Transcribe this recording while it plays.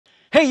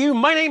Hey you,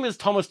 my name is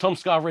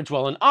TomSka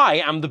Ridgewell and I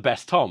am the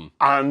best Tom.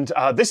 And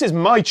this is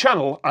my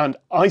channel and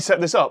I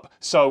set this up,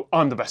 so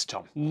I'm the best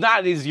Tom.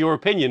 That is your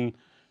opinion,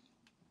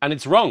 and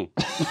it's wrong.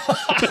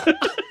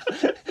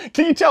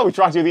 Can you tell we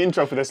tried to do the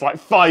intro for this like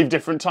 5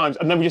 different times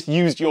and then we just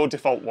used your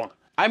default one?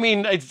 I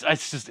mean,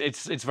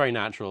 it's very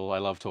natural. I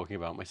love talking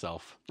about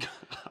myself.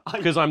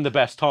 Because I'm the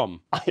best Tom.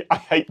 I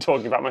hate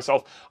talking about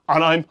myself,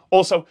 and I'm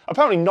also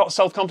apparently not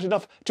self-confident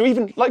enough to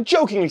even like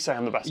jokingly say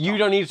I'm the best Tom. You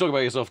don't need to talk about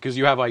yourself because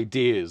you have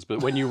ideas,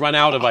 but when you run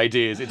out of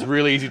ideas, it's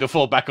really easy to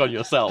fall back on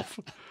yourself.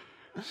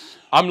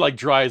 I'm like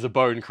dry as a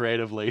bone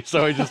creatively,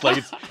 so it's just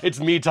like,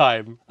 it's me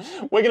time.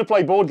 We're going to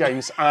play board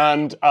games,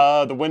 and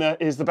the winner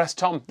is the best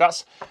Tom.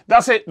 That's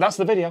it. That's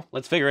the video.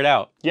 Let's figure it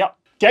out. Yep.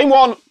 Game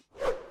 1.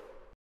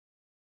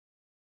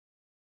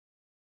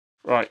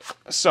 Right,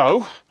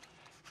 so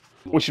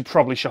we should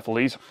probably shuffle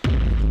these.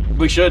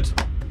 We should.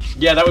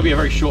 Yeah, that would be a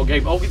very short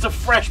game. Oh, it's a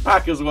fresh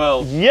pack as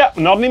well. Yep,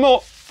 not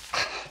anymore.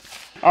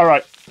 All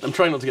right. I'm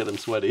trying not to get them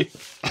sweaty.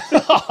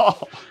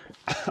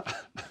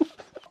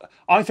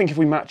 I think if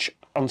we match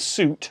on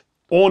suit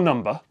or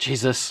number.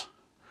 Jesus.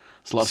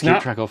 It's a lot to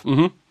keep track of.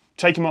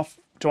 Take them off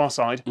to our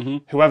side.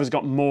 Whoever's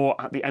got more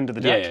at the end of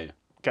the deck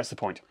gets the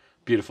point.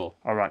 Beautiful.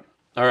 All right.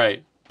 All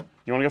right.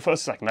 You want to go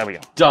first or second? There we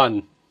go.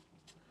 Done.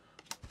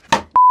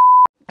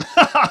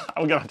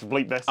 We're gonna have to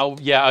bleep this. Oh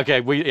yeah,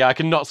 okay. Yeah, I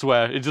cannot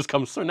swear. It just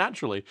comes so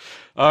naturally.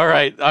 All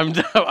right,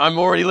 I'm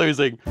already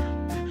losing.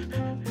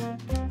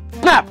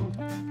 Snap!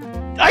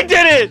 I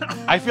did it!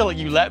 I feel like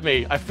you let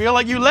me. I feel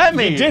like you let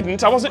me. You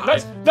didn't. I wasn't.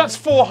 That's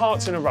 4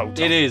 hearts in a row,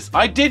 Tom. It is.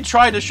 I did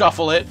try to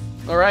shuffle it.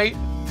 All right.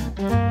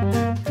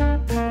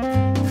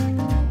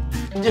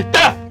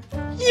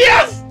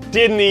 Yes!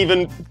 Didn't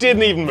even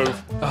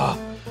move. Oh.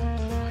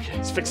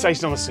 It's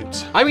fixation on the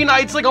suits. I mean,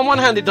 it's like on one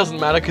hand it doesn't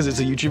matter because it's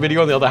a YouTube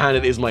video. On the other hand,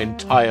 it is my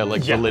entire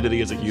like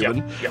validity as a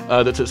human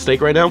that's at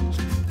stake right now.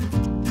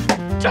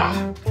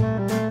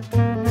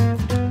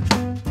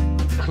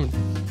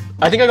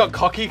 I think I got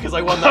cocky because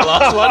I won that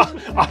last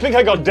one. I think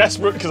I got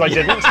desperate because I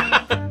didn't.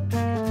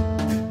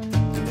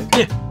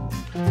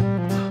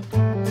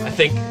 I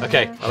think.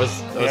 Okay, I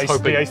was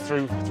hoping. The ace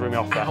threw me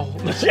off there. Ow.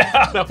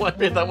 Yeah, that one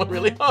hit that one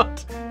really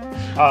hard.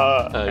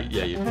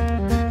 Yeah, you.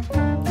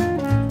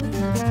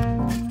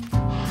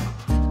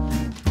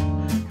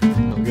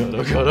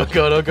 Oh god, oh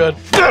god, oh god,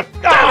 oh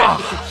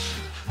god.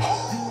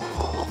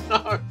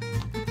 No.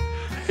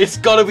 It's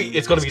gotta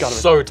be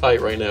so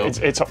tight right now.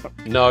 It's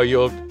no,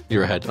 you're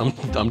ahead.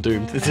 I'm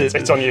doomed.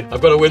 It's on you. I've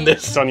got to win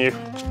this. It's on you.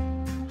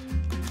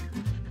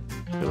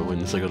 I gotta win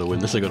this, I gotta win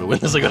this, I gotta win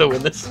this, I gotta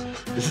win this.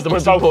 This is the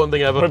most important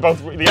thing ever. We're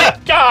both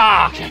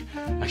Okay.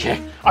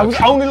 Okay. I was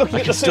only looking at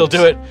the I can still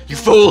do it. You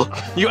fool!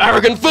 You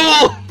arrogant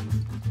fool!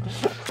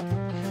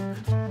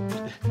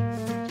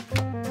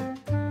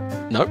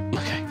 No?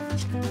 Okay.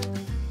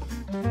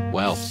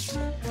 Well.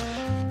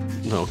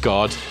 Oh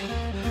god.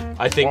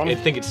 I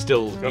think it's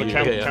still. You want to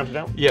count it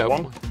down? Yeah.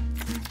 1.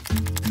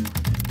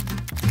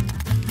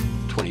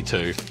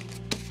 22.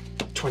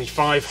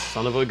 25.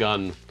 Son of a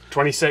gun.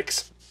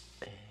 26.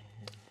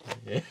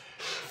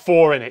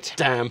 4 in it.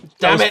 Damn.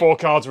 Those 4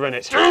 cards are in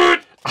it.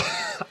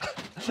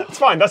 That's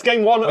fine. That's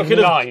game 1 of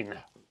 9.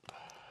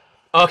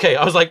 Okay,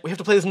 I was like, we have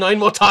to play this 9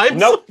 more times?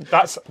 No,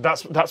 that's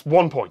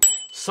 1 point.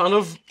 Son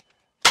of.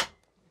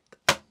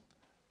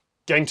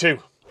 Game 2.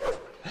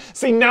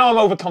 See, now I'm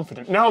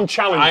overconfident. Now I'm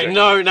challenging. I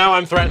know, now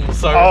I'm threatened,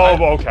 so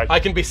okay. I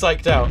can be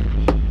psyched out.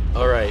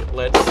 Alright,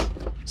 let's...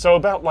 So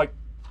about like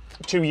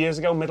 2 years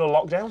ago, middle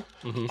of lockdown,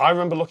 I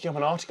remember looking up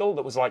an article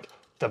that was like,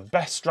 the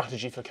best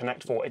strategy for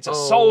Connect 4. It's a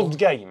solved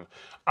game.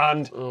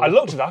 And I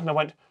looked at that and I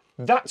went,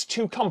 that's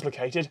too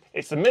complicated.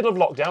 It's the middle of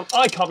lockdown.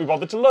 I can't be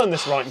bothered to learn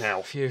this right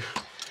now. Phew.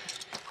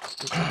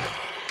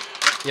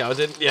 Yeah,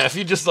 if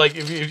you just like,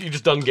 if you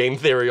just done game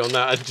theory on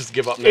that, I'd just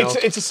give up now.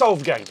 It's a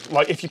solved game.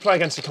 Like, if you play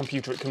against a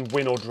computer, it can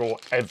win or draw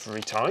every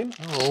time.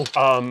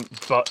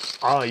 But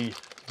I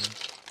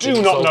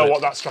do not know what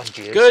that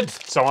strategy is. Good.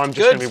 So I'm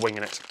just going to be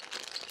winging it.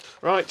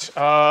 Right.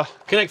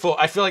 Connect 4.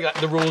 I feel like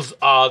the rules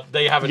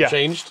they haven't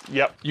changed.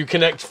 Yep. You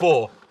connect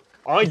 4.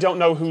 I don't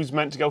know who's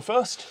meant to go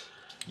first.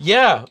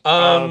 Yeah.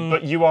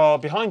 But you are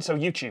behind, so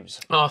you choose.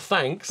 Oh,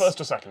 thanks. First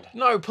or second?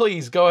 No,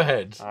 please go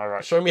ahead. All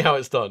right. Show me how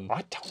it's done.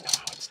 I don't know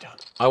how it's done.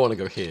 I want to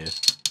go here.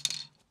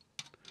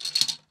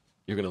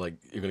 You're gonna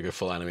go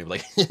full anime,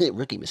 like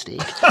rookie mistake.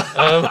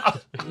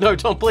 No,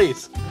 Tom,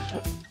 please.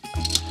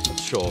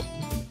 Sure.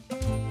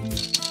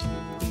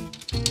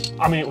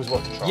 I mean, it was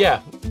worth a try.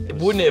 Yeah.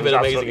 Wouldn't it have been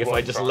amazing if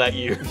I just let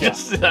you?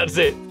 Yes. That's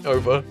it.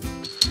 Over.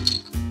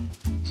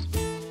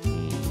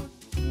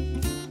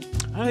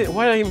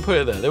 Why did I even put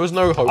it there? There was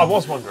no hope. I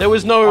was wondering. There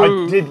was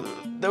no... I did.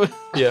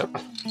 Yeah.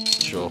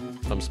 Sure.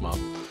 I'm smart.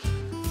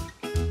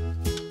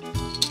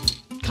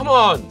 Come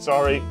on!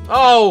 Sorry.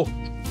 Oh!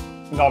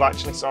 Not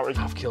actually sorry.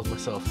 I've killed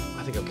myself.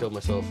 I think I've killed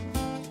myself.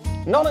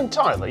 Not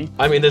entirely.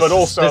 I mean,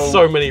 there's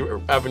so many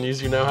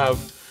avenues you now have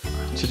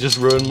to just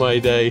ruin my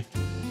day.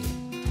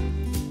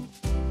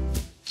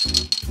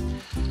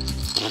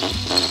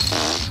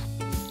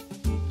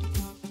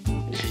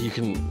 You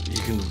can,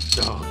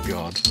 oh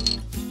God.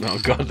 Oh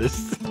god,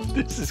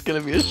 this is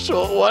gonna be a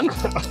short one.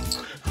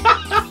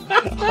 I'm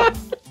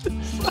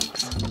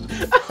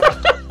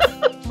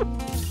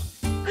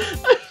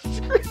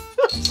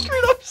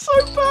screwed up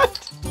so bad.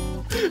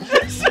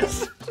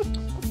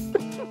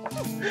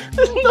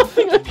 There's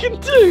nothing I can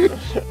do.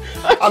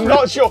 I'm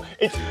not sure.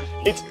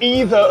 It's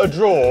either a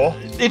draw.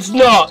 It's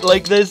not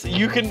like there's.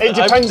 You can. It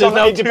depends on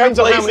how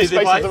many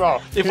spaces there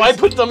are. If I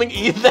put something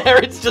there,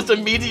 it's just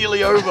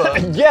immediately over.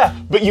 Yeah,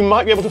 but you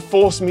might be able to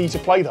force me to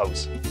play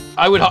those.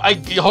 I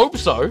hope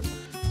so.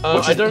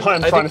 Which is why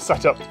I'm trying to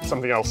set up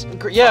something else.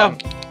 Yeah.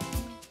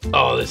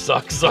 Oh, this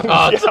sucks so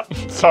hard. Yeah,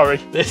 sorry.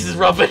 This is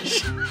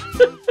rubbish.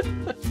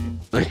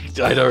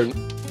 I don't.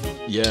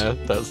 Yeah,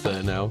 that's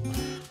there now.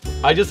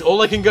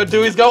 All I can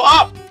do is go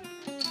up.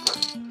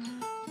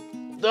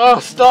 Oh,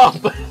 stop!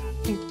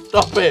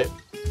 Stop it!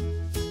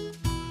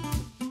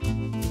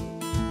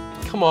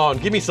 Come on,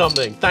 give me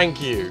something.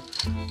 Thank you.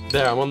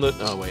 There, I'm on the.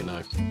 Oh wait,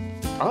 no.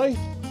 I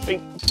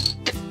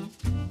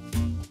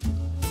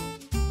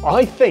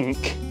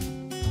think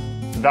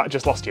that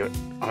just lost you,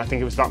 and I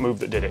think it was that move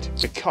that did it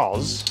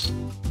because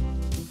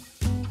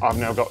I've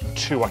now got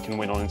 2 I can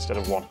win on instead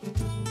of 1.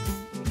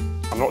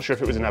 I'm not sure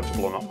if it was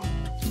inevitable or not.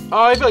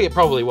 Oh, I feel like it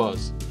probably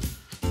was.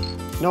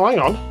 No, hang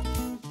on.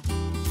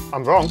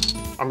 I'm wrong.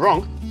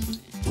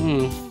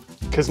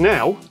 Because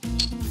now...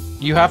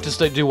 You have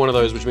to do one of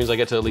those, which means I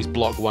get to at least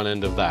block one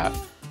end of that.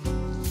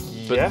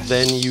 But yes.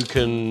 Then you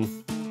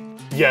can...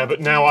 Yeah,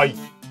 but now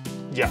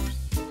Yeah.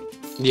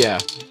 Yeah.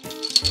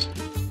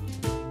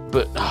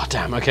 But, oh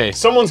damn, okay.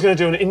 Someone's going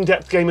to do an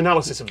in-depth game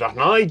analysis of that,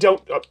 and I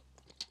don't...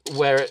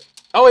 Where it...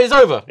 Oh, it's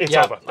over. It's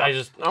yeah, over. I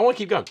want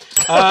to keep going.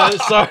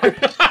 So...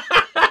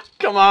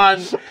 Come on.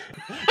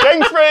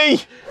 Game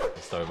 3!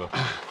 It's over.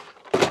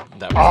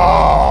 That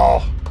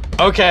was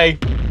okay.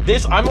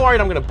 I'm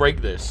worried I'm gonna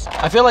break this.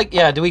 I feel like,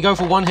 yeah, do we go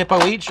for 1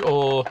 hippo each,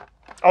 or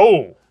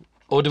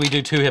do we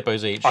do 2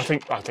 hippos each? I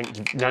think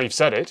now you've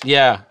said it.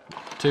 Yeah,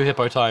 2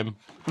 hippo time.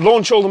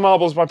 Launch all the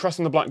marbles by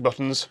pressing the black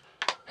buttons.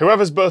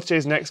 Whoever's birthday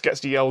is next gets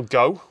to yell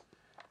go.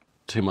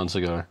 2 months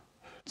ago.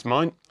 It's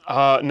mine.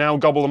 Now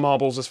gobble the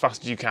marbles as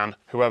fast as you can.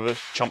 Whoever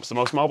chomps the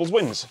most marbles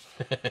wins.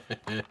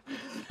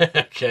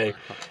 Okay.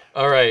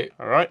 All right.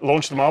 All right.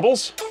 Launch the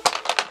marbles.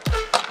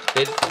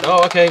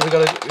 Oh, okay. We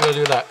gotta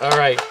do that. All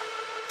right.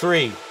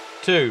 3,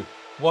 2,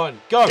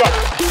 1, go.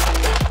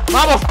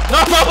 Marbles!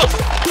 No marbles!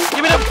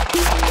 Give me them!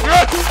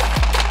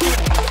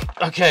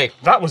 Okay.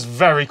 That was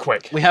very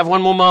quick. We have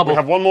 1 more marble. We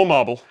have 1 more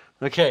marble.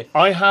 Okay.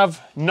 I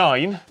have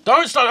 9.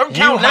 Don't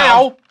count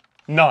now.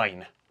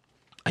 9.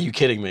 Are you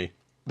kidding me?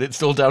 It's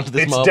still down to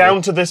this marble. It's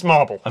down to this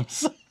marble.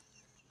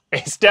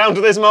 It's down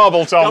to this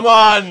marble, Tom. Come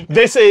on.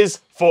 This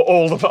is for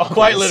all the marbles.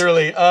 Quite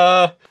literally.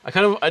 I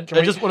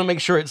just want to make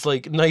sure it's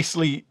like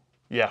nicely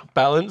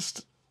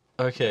balanced.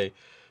 Okay.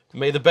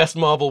 May the best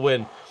marble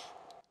win.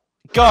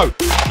 Go!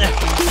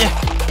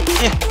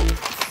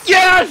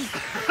 Yes!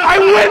 I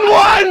win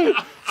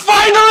 1!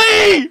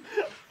 Finally!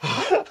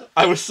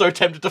 I was so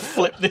tempted to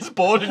flip this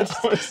board. And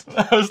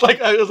I was like,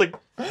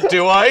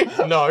 do I?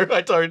 No,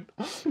 I don't.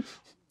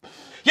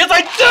 Yes,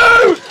 I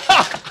do!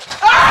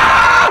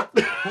 Ah!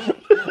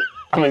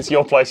 I mean, it's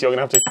your place. You're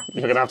gonna have to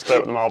clear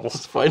up the marbles.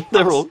 It's fine.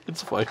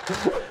 It's fine.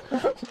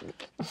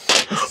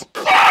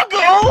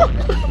 Boggle!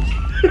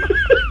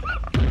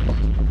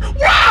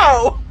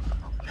 Wow!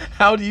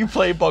 How do you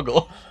play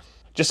Boggle?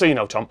 Just so you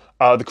know, Tom,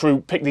 the crew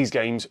picked these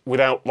games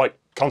without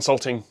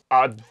consulting.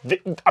 I'm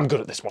good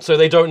at this one. So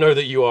they don't know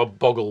that you are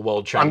Boggle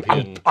World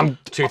Champion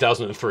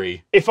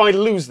 2003. If I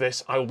lose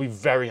this, I will be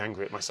very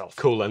angry at myself.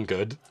 Cool and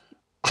good.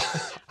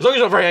 As long as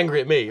you're not very angry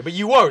at me, but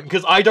you won't,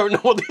 because I don't know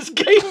what this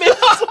game is.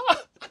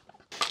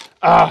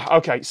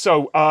 Okay,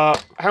 so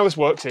how this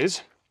works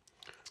is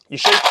you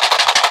shake,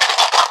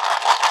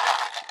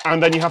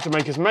 and then you have to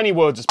make as many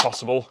words as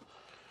possible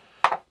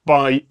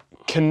by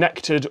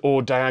connected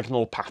or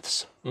diagonal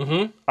paths.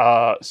 Mm-hmm.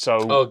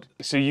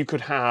 So you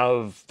could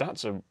have,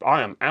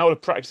 I am out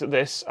of practice at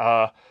this.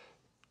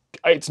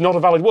 It's not a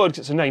valid word because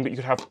it's a name, but you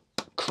could have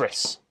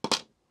Chris.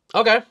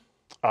 Okay.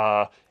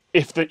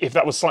 If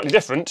that was slightly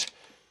different,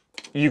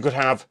 you could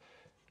have.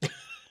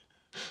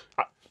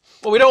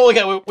 Well, we don't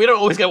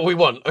always get what we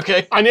want.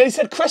 Okay. I nearly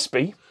said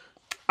crispy,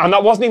 and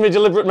that wasn't even a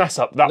deliberate mess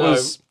up. That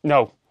was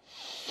no.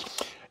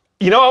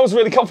 You know, I was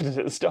really confident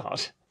at the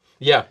start.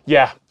 Yeah.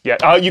 Yeah.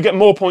 You get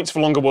more points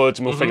for longer words,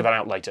 and we'll figure that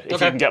out later. If you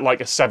can get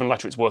like a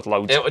 7-letter, it's worth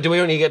loads. Do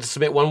we only get to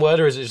submit 1 word,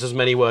 or is it just as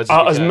many words?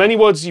 As many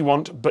words as you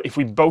want, but if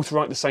we both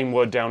write the same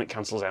word down, it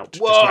cancels out.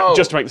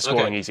 Just to make the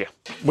scoring easier.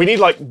 We need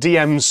like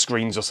DM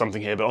screens or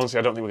something here, but honestly,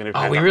 I don't think we're going to.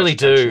 Oh, we really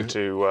do.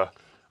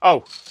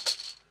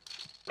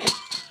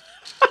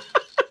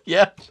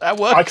 Yeah, that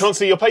works. I can't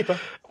see your paper.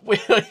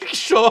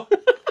 Sure.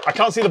 I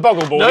can't see the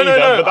boggle board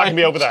either, but that can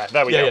be over there.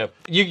 There we go.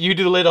 Yeah. You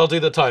do the lid, I'll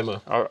do the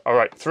timer. All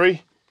right.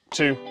 3,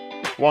 2,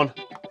 1.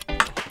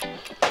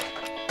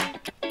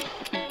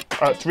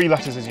 3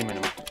 letters is your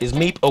minimum. Is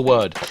meep a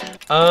word?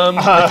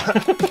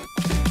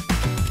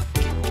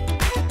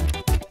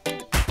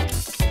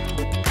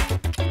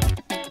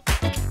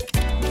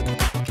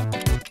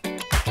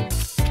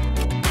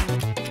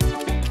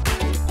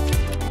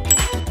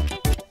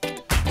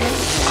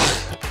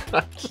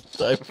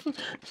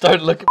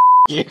 Don't look at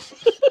you.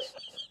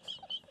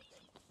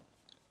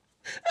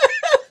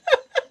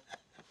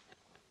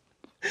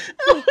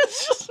 That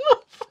was just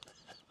not.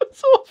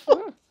 That's awful.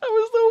 That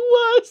was the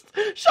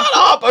worst. Shut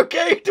up,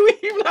 okay? Do we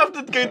even have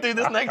to go through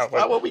this next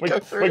part while we go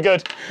through? We're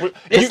good.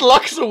 Is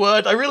luck's a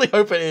word? I really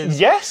hope it is.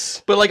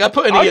 Yes. But like I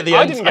put an E at the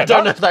end. I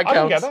don't know if that counts.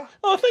 I didn't get that.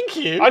 Oh, thank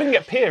you. I didn't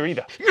get peer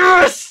either.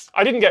 Yes.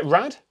 I didn't get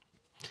rad.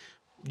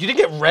 You didn't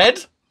get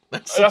red?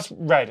 That's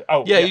red.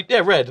 Oh. Yeah,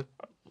 red.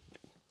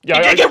 Yeah,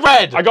 you did get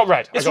red. I got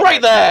red. It's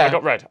right there. I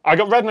got red. I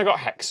got red and I got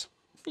hex.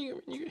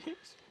 You get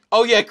hex.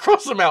 Oh yeah,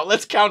 cross them out.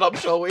 Let's count up,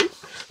 shall we?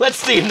 Let's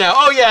see now.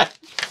 Oh yeah.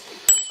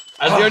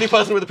 As the only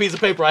person with a piece of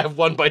paper, I have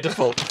one by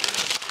default.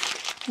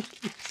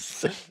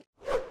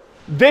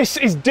 This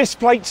is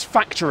Displate's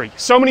factory.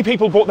 So many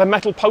people bought their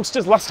metal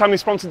posters last time they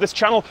sponsored this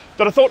channel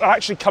that I thought I'd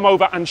actually come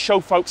over and show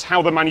folks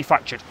how they're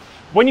manufactured.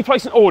 When you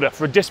place an order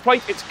for a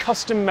Displate, it's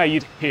custom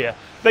made here.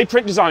 They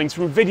print designs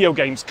from video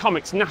games,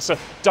 comics, NASA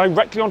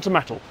directly onto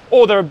metal,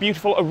 or there are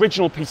beautiful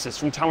original pieces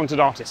from talented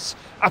artists.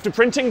 After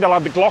printing, they'll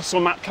add the gloss or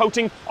matte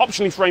coating,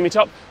 optionally frame it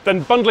up,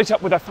 then bundle it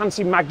up with their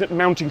fancy magnet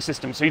mounting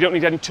system so you don't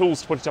need any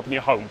tools to put it up in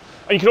your home.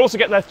 And you can also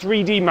get their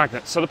 3D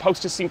magnets so the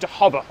posters seem to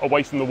hover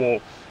away from the wall.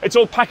 It's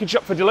all packaged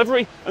up for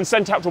delivery and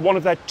sent out to one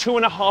of their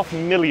 2.5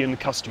 million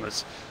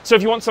customers. So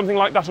if you want something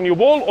like that on your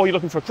wall or you're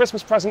looking for a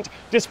Christmas present,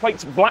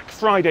 Displate's Black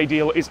Friday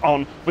deal is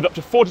on with up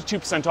to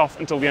 42% off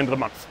until the end of the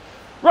month.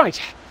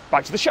 Right,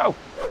 back to the show.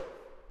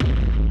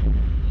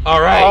 All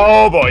right.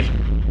 Oh boy.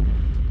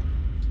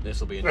 This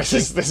will be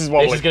interesting. This is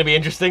wobbly. This is going to be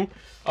interesting.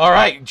 All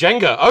right,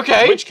 Jenga.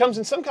 Okay. Which comes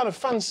in some kind of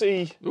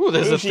fancy. Ooh,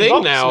 there's a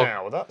thing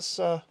now. That's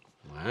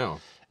wow.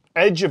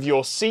 Edge of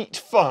your seat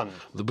fun.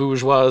 The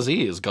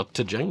bourgeoisie has got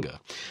to Jenga.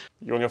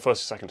 You on your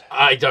first or second?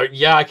 I don't.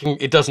 Yeah, I can.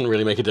 It doesn't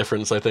really make a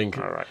difference. I think.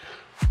 All right.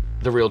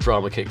 The real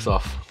drama kicks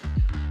off.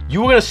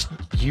 You were gonna.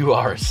 You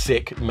are a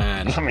sick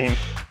man. I mean,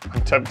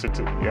 I'm tempted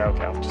to. Yeah,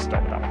 okay, I'll just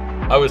start with that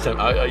one. I was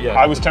tempted. Yeah.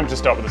 I was tempted to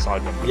start with the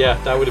side one.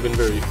 Yeah, that would have been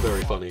very,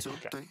 very funny.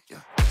 Okay.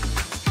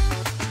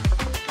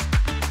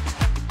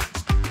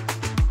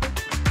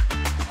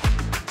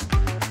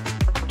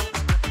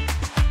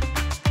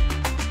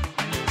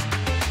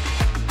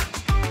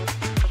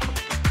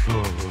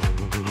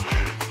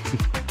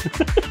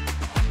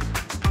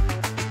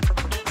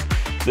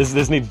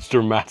 This needs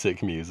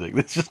dramatic music.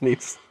 This just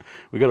needs.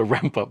 We got to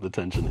ramp up the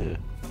tension here.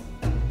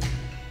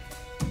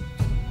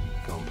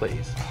 Go on,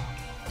 please.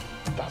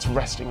 That's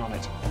resting on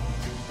it.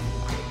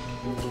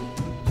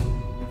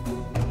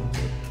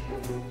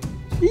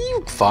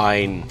 You're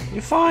fine.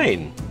 You're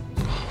fine.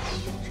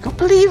 You got to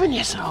believe in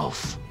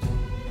yourself.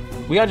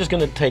 We are just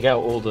going to take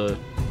out all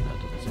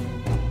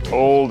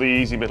the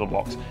easy middle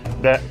blocks.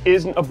 There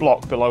isn't a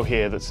block below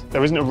here that's.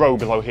 There isn't a row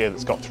below here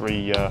that's got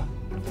three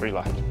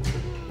left.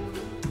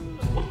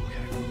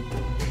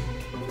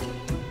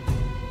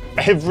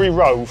 Every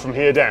row from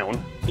here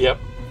down. Yep.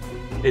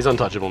 Is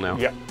untouchable now.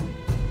 Yep.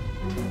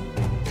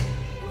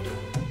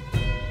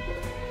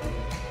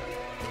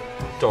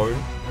 Don't.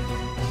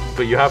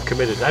 But you have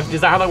committed.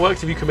 Is that how that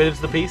works? Have you committed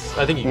to the piece?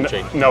 I think you can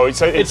change. No,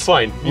 it's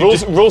fine.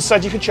 Rules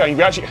said you could change.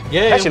 We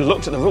actually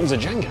looked at the rules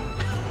of Jenga.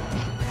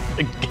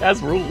 It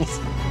has rules.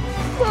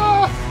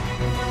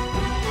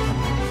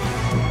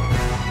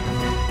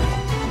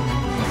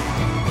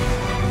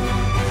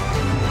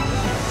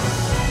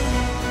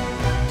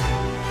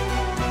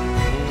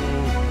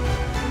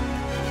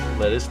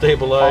 Let it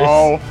stabilize.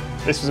 Oh,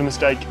 this was a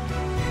mistake.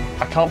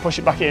 I can't push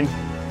it back in.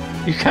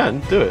 You can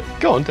do it.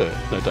 Go on, do it.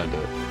 No, don't do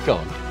it. Go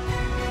on.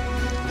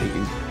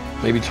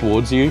 Maybe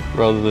towards you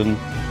rather than.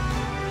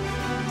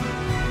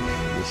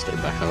 Let's stay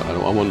back. I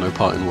want no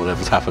part in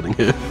whatever's happening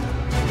here.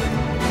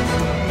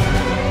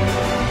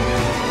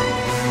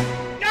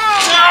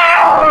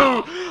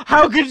 No!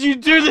 How could you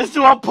do this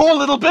to our poor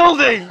little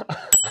building?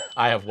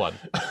 I have won.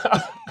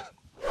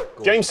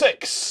 Game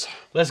 6.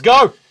 Let's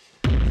go.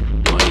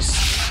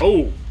 Nice.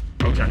 Oh.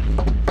 Okay.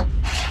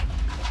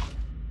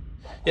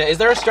 Yeah, is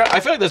there a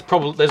I feel like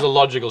there's a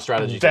logical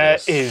strategy to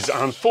this. There is,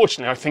 and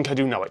unfortunately, I think I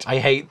do know it. I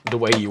hate the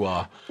way you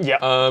are. Yeah.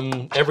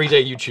 Every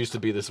day you choose to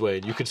be this way,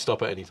 and you could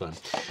stop at any time.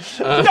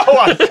 No,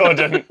 I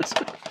couldn't.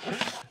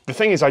 The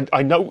thing is,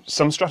 I know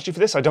some strategy for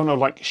this. I don't know,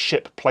 like,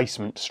 ship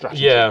placement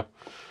strategy. Yeah.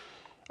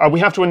 We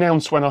have to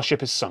announce when our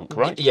ship is sunk,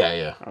 right?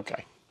 Yeah.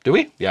 Okay. Do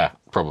we? Yeah,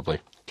 probably.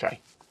 Okay.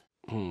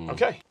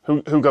 Okay.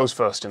 Who goes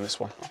first in this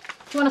one?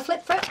 Do you want to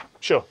flip for it?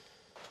 Sure.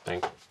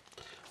 Thanks.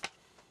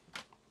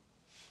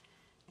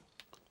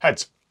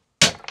 Heads.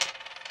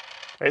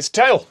 It's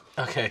tail.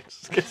 Okay,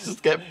 let's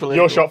just get political.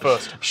 Your shot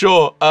first.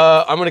 Sure.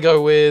 I'm gonna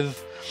go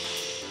with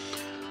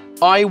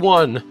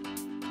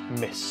I1.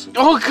 Miss.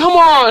 Oh, come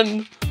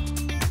on!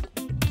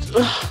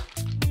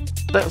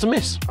 That's a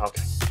miss.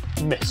 Okay.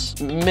 Miss.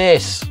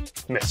 Miss.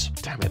 Miss.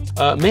 Damn it.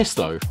 Miss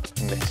though.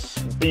 Miss.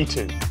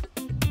 B2.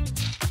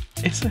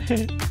 It's a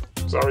hit.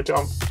 Sorry,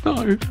 Tom.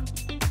 No.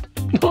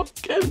 Not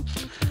again.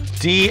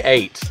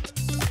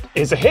 D8.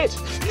 Is a hit.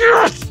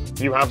 Yes!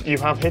 You have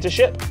hit a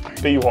ship.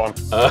 B1.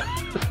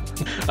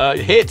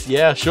 Hit.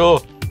 Yeah, sure.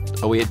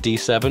 Are we at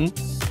D7?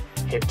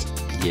 Hit.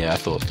 Yeah, I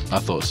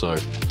thought so.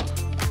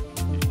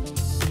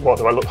 What,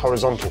 do I look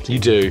horizontal to You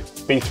do.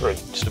 B3.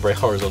 Just a very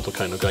horizontal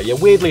kind of guy. Yeah,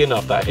 weirdly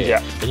enough, that hit.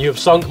 Yeah. And you have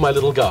sunk my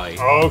little guy.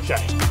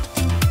 Okay.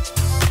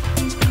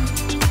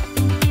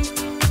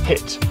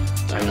 Hit.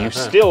 And you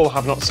still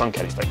have not sunk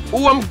anything.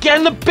 Oh, I'm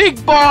getting the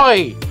big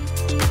boy!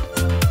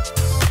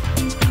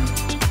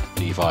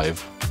 D5.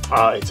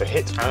 It's a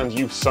hit, and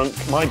you've sunk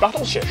my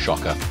battleship.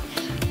 Shocker.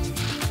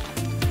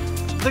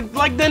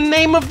 Like the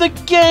name of the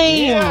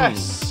game!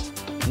 Yes!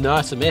 No,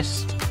 it's a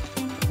miss.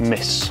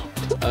 Miss.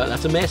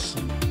 That's a miss.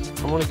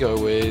 I want to go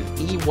with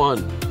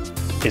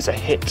E1. Is a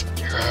hit.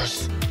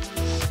 Yes!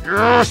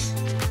 Yes!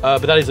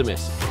 But that is a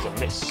miss. Is a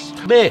miss.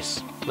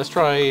 Miss! Let's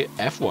try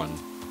F1.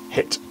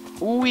 Hit.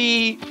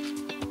 Wee!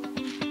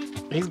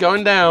 He's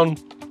going down.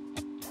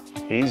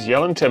 He's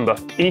yelling timber.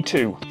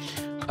 E2.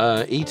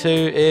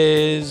 E2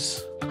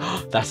 is...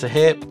 That's a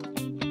hit.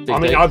 Big I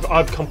mean, day.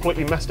 I've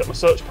completely messed up my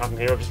search pattern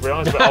here, I've just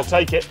realised, but I'll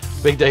take it.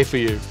 Big day for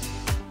you.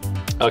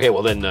 Okay,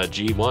 well then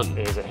G1.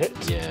 Is a hit.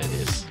 Yeah, it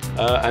is.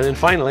 And then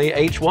finally,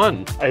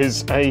 H1.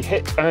 Is a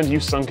hit, and you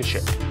sunk a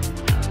ship.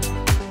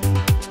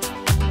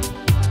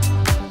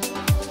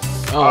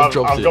 Oh, I've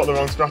dropped I've it. got the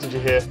wrong strategy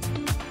here.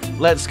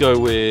 Let's go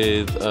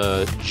with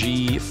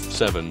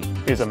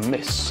G7. Is a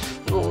miss.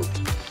 Oh.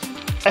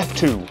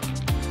 F2.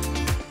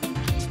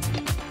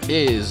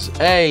 Is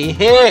a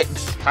hit.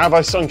 Have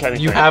I sunk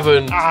anything? You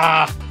haven't.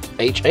 Ah!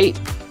 H8.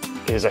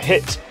 Is a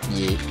hit.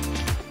 Yeah.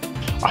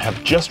 I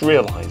have just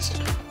realised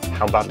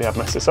how badly I've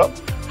messed this up.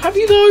 Have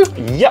you though?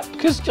 Yep.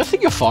 Because I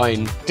think you're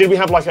fine. Did we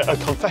have like a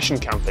confession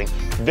cam thing?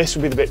 This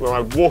would be the bit where I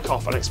would walk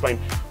off and explain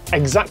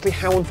exactly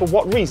how and for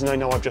what reason I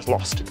know I've just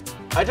lost.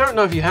 I don't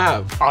know if you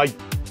have.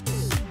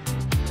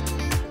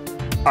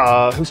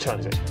 Whose turn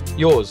is it?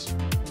 Yours.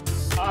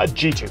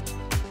 G2.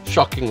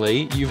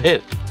 Shockingly, you've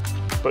hit.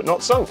 But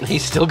not sunk.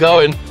 He's still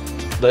going.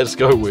 Let's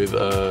go with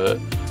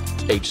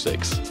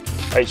H6.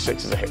 H6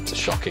 is a hit.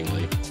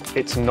 Shockingly.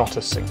 It's not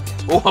a sink.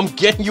 Oh, I'm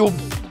getting your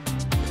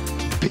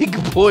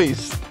big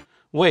boys.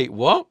 Wait,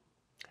 what?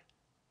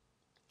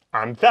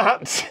 And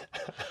that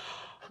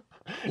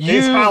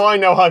is how I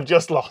know I've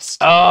just lost.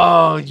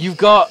 Oh, you've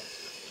got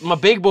my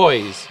big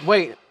boys.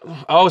 Wait.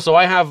 Oh, so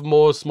I have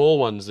more small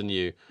ones than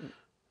you.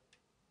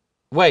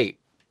 Wait.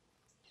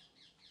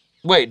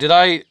 Wait, did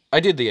I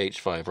did the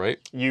H5, right?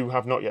 You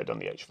have not yet done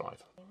the H5.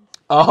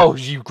 Oh,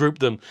 you grouped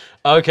them.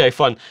 Okay,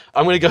 fun.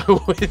 I'm going to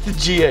go with the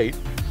G8.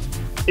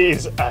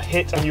 Is a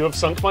hit, and you have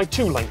sunk my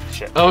 2-length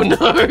ship. Oh, no.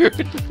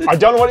 I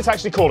don't know what it's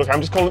actually called, okay?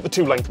 I'm just calling it the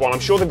 2-length one. I'm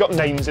sure they've got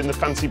names in the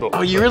fancy book.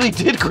 Oh, you really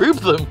did group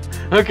them.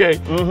 Okay.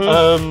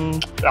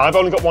 I've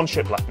only got one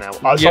ship left now.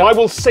 So Yeah. I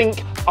will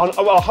sink, on,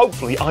 well,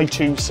 hopefully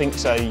I2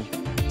 sinks a...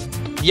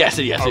 Yes,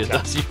 Okay.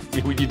 that's you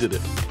did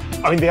it.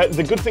 I mean,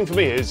 the good thing for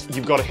me is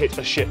you've got to hit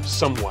a ship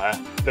somewhere.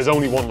 There's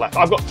only one left.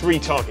 I've got 3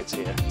 targets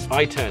here.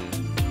 I10.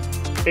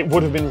 It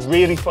would have been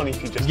really funny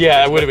if you just...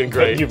 Yeah, it would have been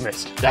great. But you've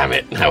missed. Damn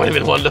it. That would have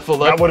been wonderful,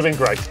 though. That would have been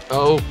great.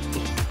 Oh.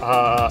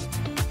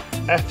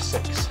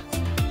 F6.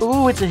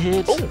 Oh, it's a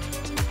hit. Oh.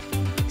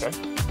 Okay.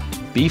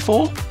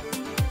 B4?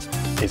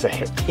 Is a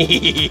hit.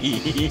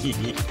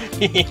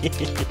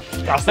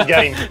 That's the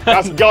game.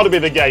 That's got to be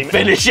the game.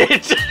 Finish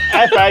it.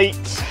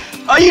 F8.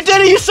 Oh, you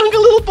did it. You sunk a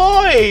little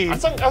boy. I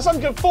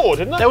sunk a 4,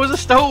 didn't I? There was a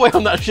stowaway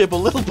on that ship. A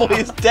little boy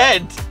is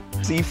dead.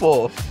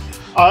 C4.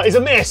 Is a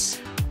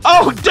miss.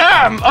 Oh,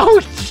 damn.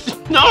 Oh,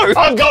 no.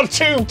 I've got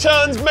 2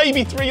 turns,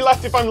 maybe 3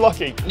 left if I'm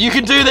lucky. You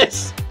can do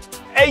this.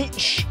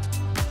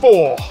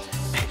 H4.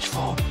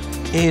 H4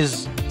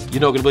 is...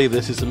 You're not going to believe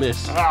this. It's a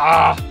miss.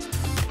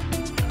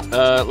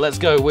 Let's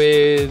go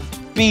with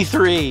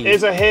B3.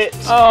 Is a hit.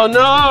 Oh,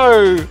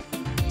 no.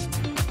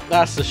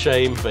 That's a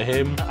shame for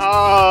him.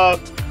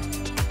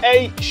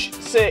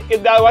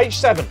 H6. No,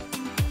 H7.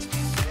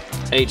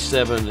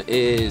 H7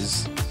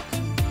 is...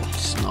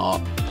 It's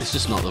not. It's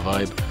just not the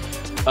vibe.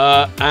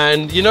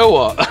 And you know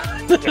what?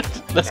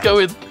 Let's go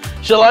with...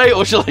 Shall I,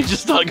 or shall I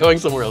just start going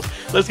somewhere else?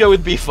 Let's go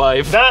with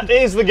B5. That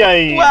is the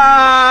game.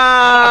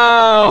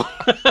 Wow!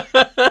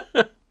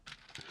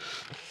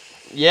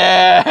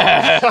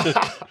 Yeah!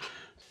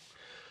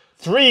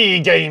 3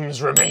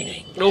 games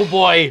remaining. Oh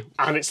boy.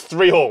 And it's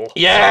 3-all.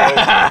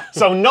 Yeah!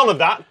 So none of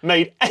that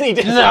made any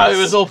difference. No, it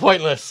was all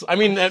pointless. I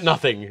mean,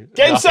 nothing.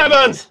 Game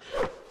Nothing. 7!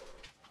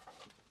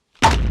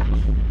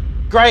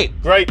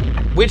 Great. Great.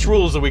 Which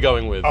rules are we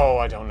going with? Oh,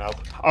 I don't know.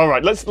 All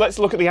right, let's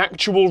look at the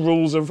actual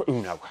rules of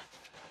Uno.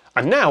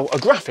 And now, a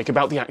graphic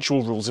about the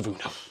actual rules of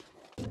Uno.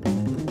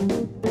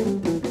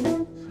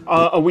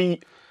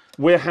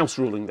 We're house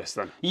ruling this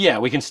then? Yeah,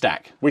 we can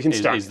stack. We can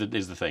stack. Is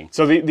the thing.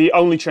 So the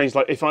only change,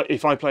 like if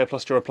I play a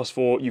 +2 or a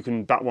 +4, you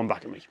can bat one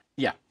back at me.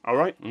 Yeah. All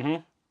right?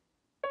 Mm-hmm.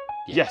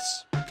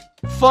 Yes.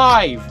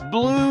 5,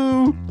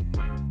 blue.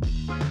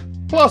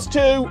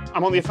 +2,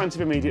 I'm on the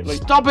offensive immediately.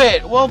 Stop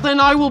it. Well, then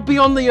I will be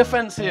on the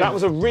offensive. That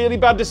was a really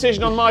bad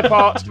decision on my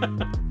part.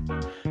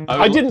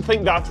 I didn't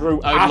think that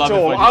through I would at love it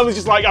all. if I was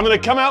just like, I'm going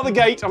to come out the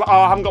gate. And,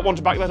 I haven't got one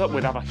to back that up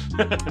with, have I?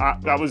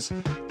 that was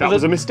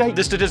a mistake.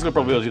 The statistical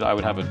probability that I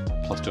would have a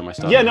 +2 on my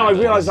start. Yeah, no, I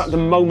realised that the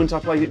moment I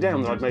played it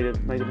down that I'd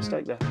made a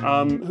mistake there.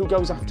 Who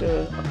goes after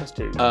a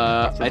 +2?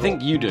 I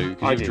think you do,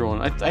 because you've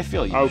drawn. I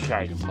feel you,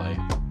 Okay. you can play.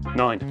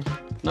 9.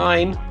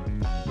 9.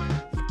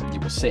 You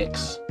were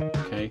 6.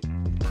 Okay.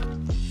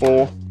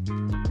 4.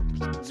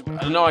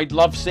 I don't know, I'd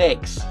love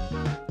 6.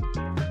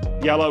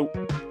 Yellow.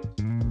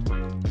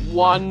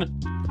 1.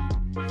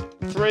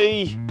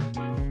 3.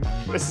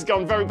 This has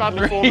gone very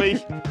badly for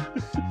me.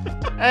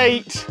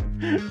 8.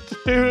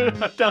 2.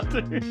 I'm down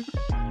to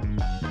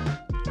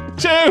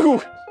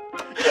 2.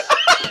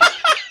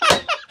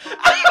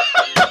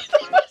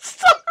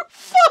 so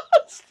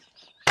fast.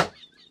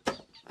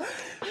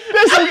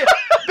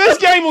 This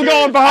game will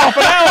go on for half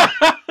an hour.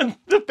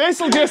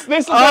 This'll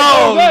take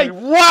all day.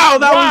 Wow,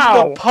 that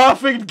was the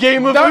perfect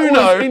game of That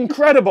Uno. was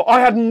incredible. I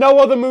had no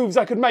other moves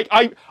I could make.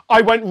 I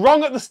went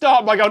wrong at the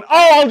start by going,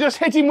 I'll just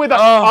hit him with that.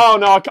 Oh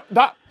no,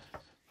 that.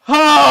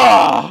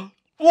 Ah,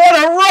 what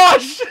a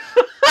rush!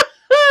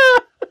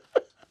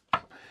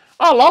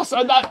 I lost.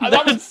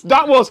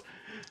 That was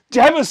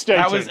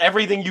devastating. That was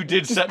everything you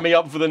did set me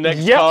up for the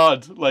next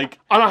card. Like,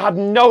 and I had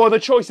no other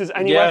choices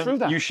anywhere through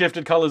that. You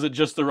shifted colours at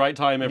just the right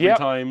time every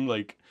time.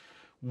 Like,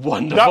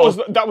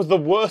 wonderful. That was the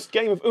worst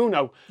game of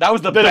Uno. That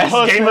was the best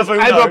game of Uno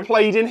ever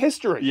played in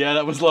history. Yeah,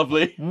 that was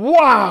lovely.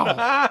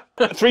 Wow.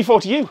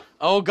 3-4 to you.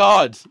 Oh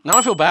God, now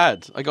I feel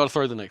bad. I got to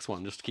throw the next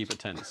one just to keep it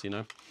tense, you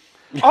know.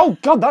 Oh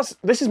God,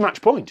 this is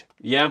match point.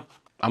 Yeah,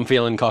 I'm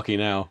feeling cocky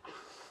now.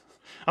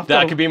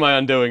 That could be my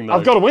undoing, though.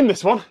 I've got to win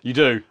this one. You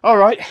do. All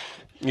right.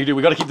 You do.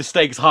 We got to keep the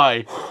stakes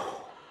high.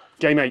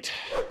 Game 8.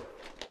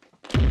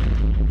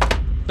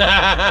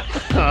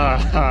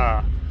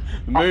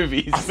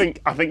 Movies.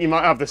 I think you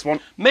might have this one.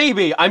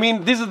 Maybe. I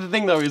mean, this is the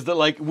thing, though, is that,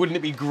 like, wouldn't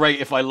it be great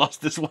if I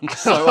lost this one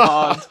so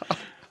hard?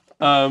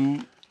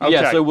 Okay.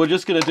 Yeah, so we're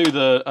just going to do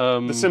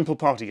the simple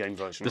party game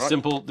version, right?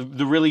 simple,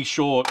 the really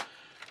short,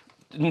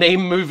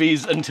 name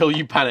movies until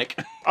you panic.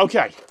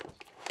 Okay.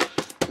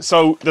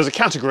 So there's a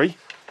category.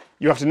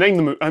 You have to name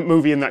the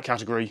movie in that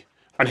category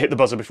and hit the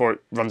buzzer before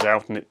it runs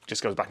out and it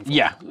just goes back and forth.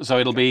 Yeah, so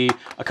it'll be,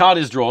 a card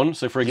is drawn.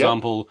 So, for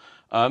example,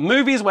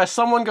 movies where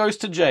someone goes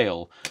to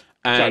jail.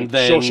 And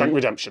then Shawshank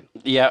Redemption.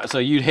 Yeah, so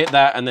you'd hit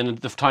that, and then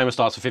the timer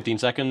starts for 15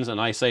 seconds, and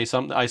I say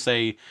something. I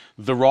say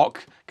The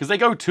Rock, because they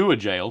go to a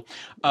jail.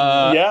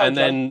 And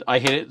then I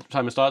hit it.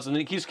 Timer starts, and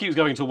it keeps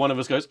going until one of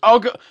us goes, "Oh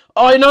God!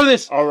 Oh, I know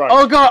this! All right.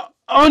 Oh God!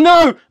 Oh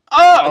no!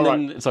 Oh!" And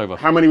then it's over.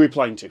 How many are we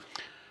playing to?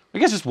 I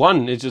guess just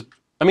one. It's just.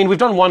 I mean, we've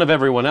done one of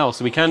everyone else,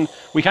 so we can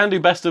do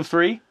best of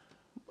 3.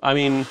 I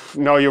mean,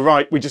 no, you're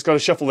right. We just got to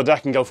shuffle the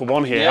deck and go for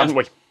one here, haven't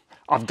we?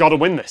 I've got to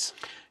win this.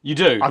 You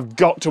do. I've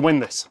got to win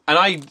this. And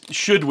I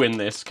should win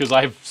this because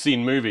I've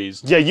seen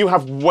movies. Yeah, you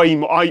have way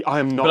more. I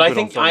am not. But I good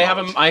think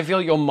on I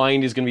feel your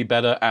mind is going to be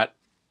better at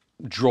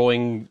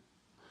drawing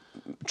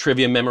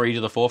trivia memory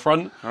to the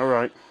forefront. All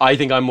right. I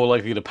think I'm more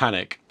likely to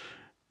panic.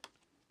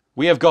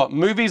 We have got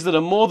movies that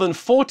are more than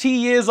 40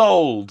 years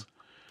old.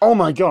 Oh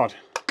my God.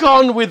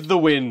 Gone with the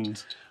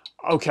Wind.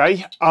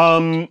 Okay.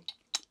 Some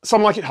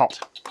Like It Hot.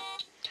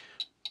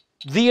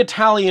 The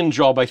Italian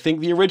Job. I think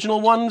the original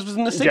one was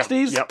in the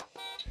 60s. Yep.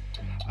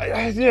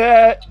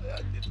 Yeah,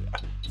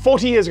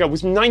 40 years ago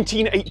was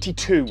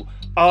 1982. Ew!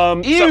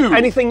 So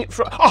anything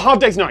from Hard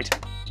Day's Night.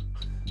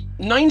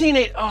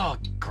 1980. Oh,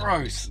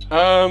 gross.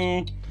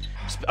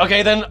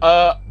 Okay then.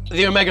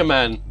 The Omega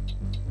Man.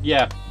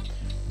 Yeah.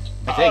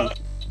 I think.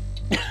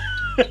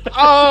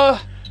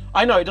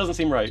 I know it doesn't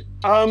seem right.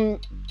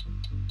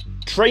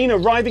 Train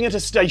arriving at a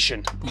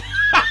station.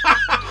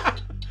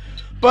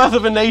 Birth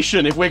of a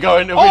Nation. If we're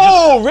going. Really?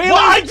 Well,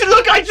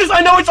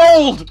 I know it's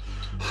old.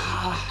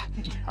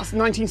 That's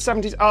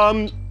 1970s.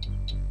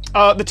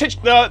 The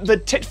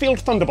Titfield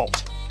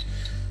Thunderbolt.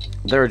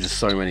 There are just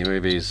so many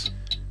movies.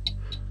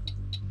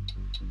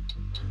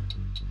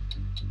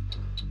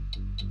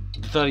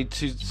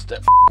 32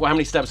 steps. Well, how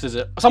many steps is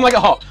it? Something Like It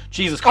Hot.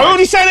 Jesus Christ. I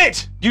already said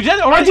it! You did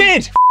it already? I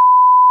did!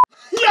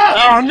 Yeah!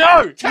 Oh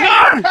no!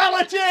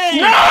 Technicality!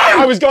 No!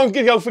 I was going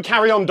to go for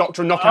Carry On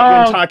Doctor and knock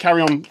out the entire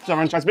Carry On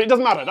franchise, but it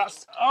doesn't matter.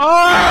 That's.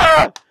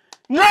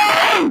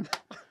 No!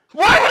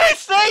 Why would I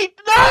say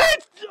no?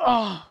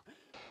 Oh.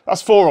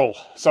 That's 4-all.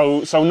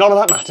 So none of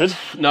that mattered.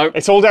 No.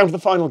 It's all down to the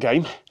final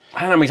game.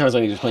 I don't know how many times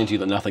I need to explain to you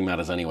that nothing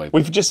matters anyway.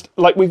 We've just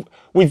we've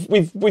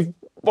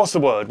what's the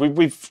word?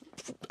 We've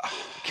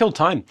killed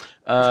time.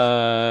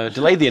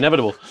 Delayed the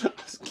inevitable.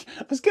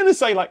 I was gonna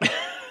say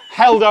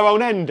held our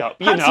own end up.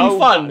 Had some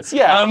fun.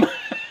 Yeah.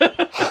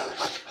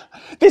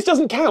 This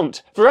doesn't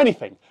count for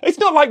anything. It's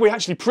not like we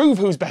actually prove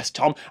who's best,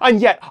 Tom,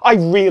 and yet I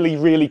really,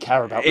 really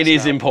care about this. It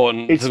is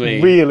important to me.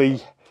 It's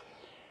really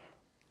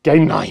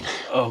game 9.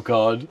 Oh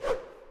God.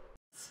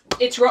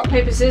 It's rock,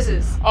 paper,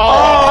 scissors.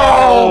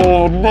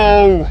 Oh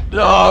no!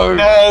 No!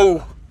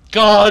 No!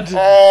 God!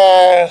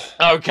 Oh.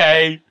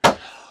 Okay.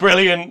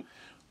 Brilliant.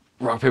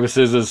 Rock, paper,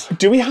 scissors.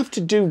 Do we have to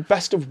do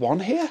best of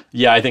 1 here?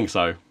 Yeah, I think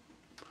so.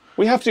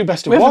 We have to do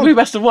best of We 1. have to do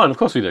best of 1. Of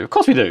course we do. Of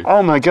course we do.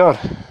 Oh my God.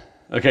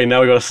 Okay,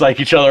 now we got to psych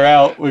each other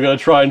out. We got to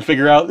try and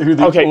figure out who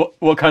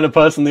what kind of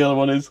person the other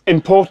one is.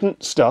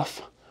 Important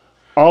stuff.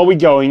 Are we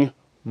going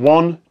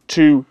 1,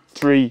 2,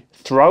 3,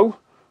 throw?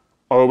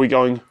 Or are we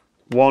going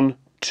 1,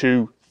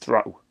 2,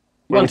 throw?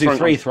 1, 2,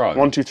 3, throw.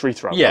 1, 2, 3,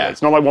 throw. Yeah. Okay,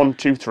 it's not like 1,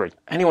 2, 3.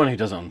 Anyone who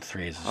does it on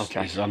 3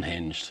 is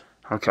unhinged.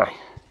 Okay.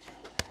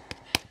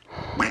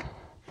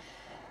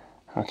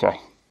 Okay.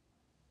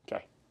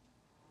 Okay.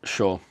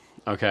 Sure.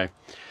 Okay.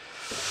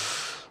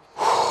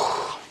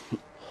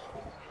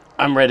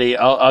 I'm ready.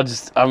 I'll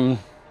just are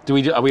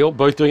we all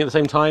both doing it at the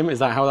same time? Is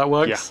that how that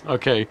works? Yeah.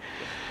 Okay.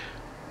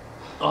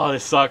 Oh,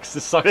 this sucks.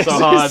 This sucks so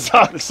hard.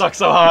 This sucks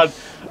so hard.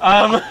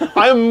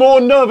 I am more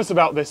nervous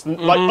about this than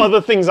like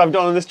other things I've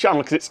done on this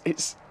channel because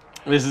it's.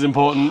 This is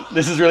important.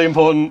 This is really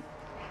important.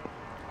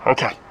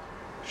 Okay.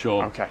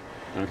 Sure. Okay.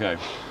 Okay.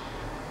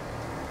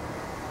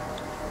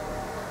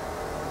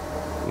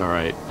 All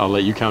right. I'll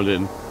let you count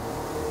in.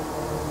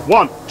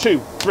 1, 2,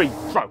 3,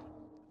 throw.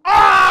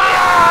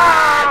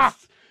 Ah!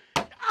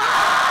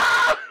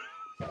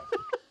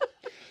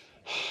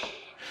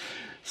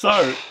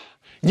 So.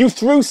 You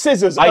threw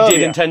scissors I earlier.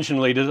 did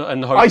intentionally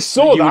and hope I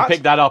saw you that. would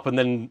pick that up and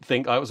then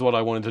think that was what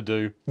I wanted to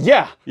do.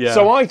 Yeah.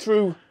 So I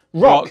threw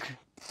rock,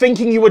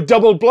 thinking you were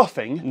double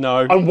bluffing.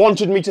 No. And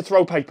wanted me to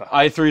throw paper.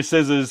 I threw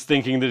scissors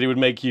thinking that it would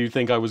make you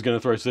think I was going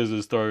to throw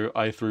scissors, so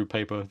I threw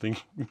paper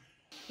thinking...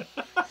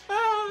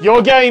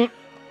 Your game.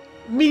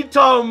 Me,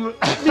 Tom!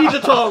 Me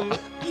to Tom!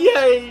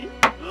 Yay!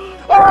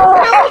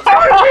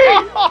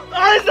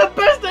 That is the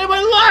best day of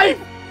my life!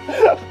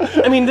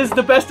 I mean, this is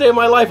the best day of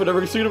my life at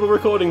a suitable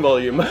recording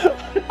volume.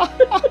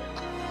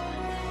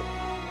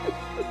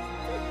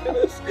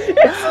 It's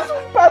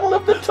Battle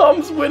of the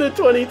Toms winner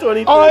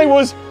 2022. I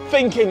was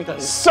thinking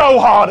so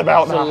hard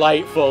about that.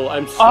 Delightful.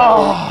 I'm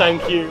so...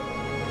 Thank you.